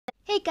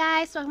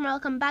Guys,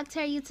 welcome back to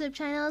our YouTube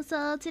channel.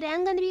 So today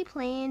I'm going to be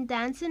playing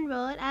Dancing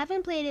Road. I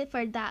haven't played it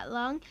for that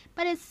long,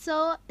 but it's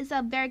a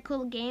very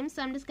cool game,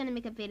 so I'm just going to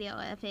make a video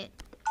of it.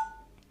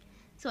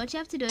 So what you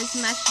have to do is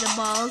match the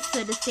balls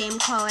to the same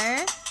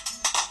color,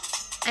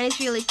 and it's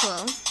really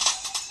cool.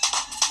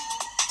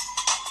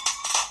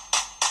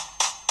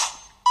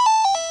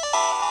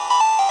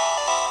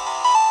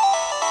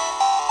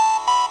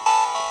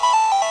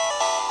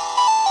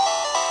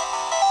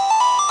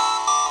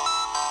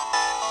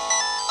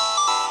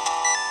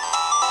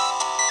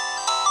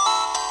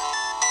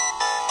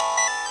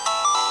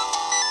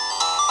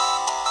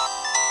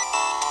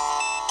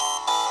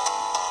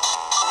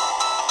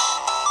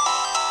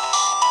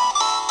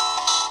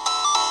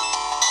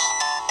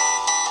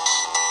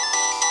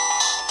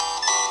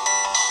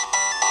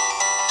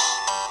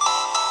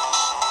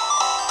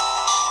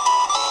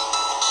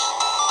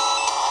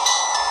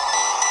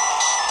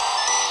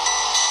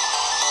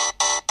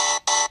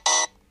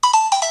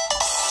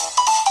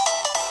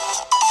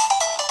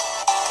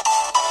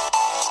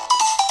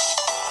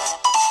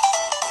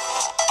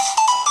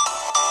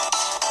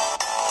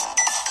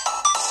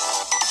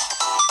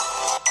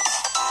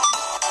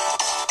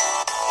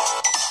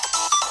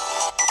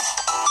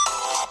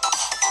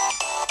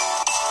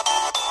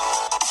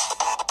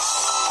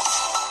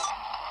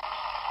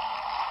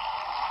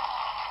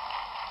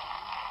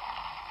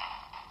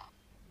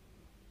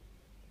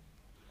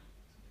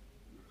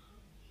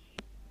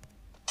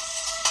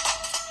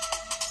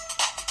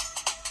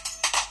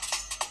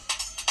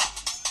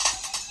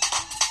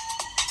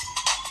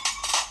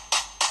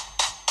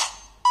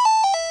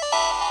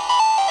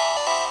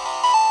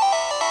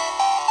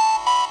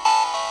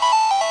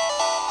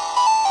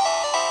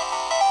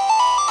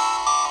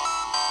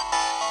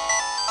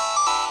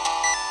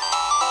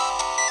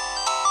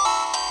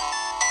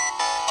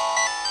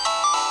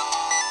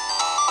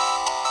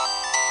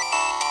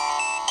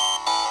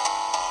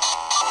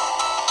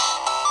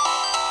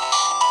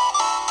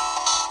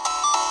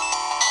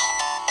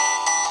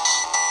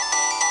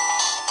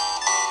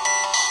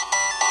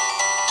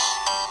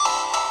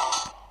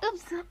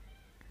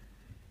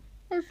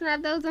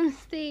 That was a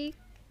mistake.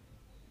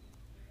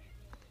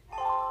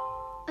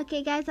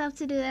 Okay guys, I have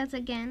to do that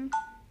again.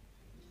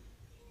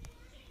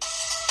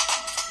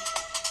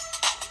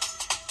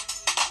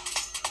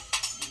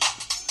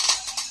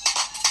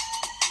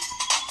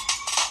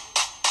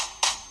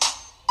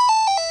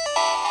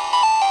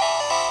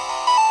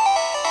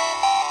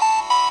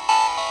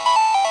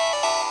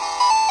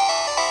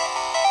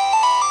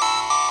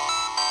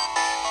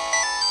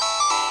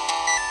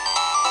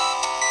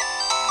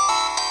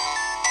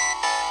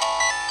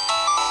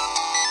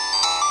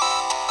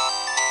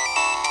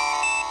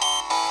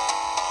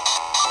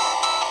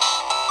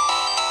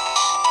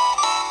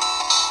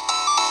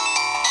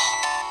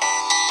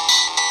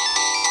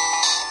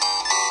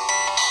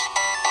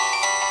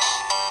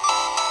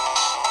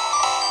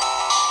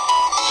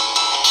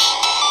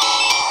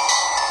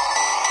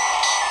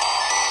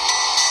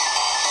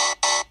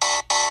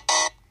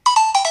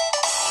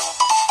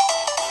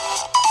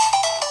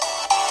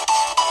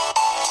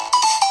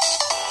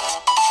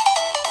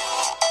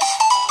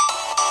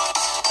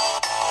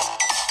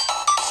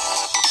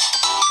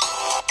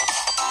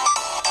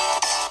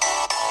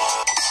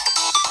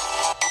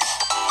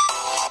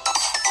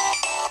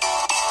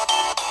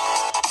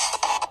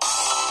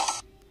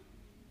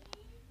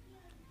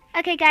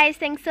 Okay guys,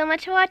 thanks so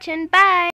much for watching. Bye!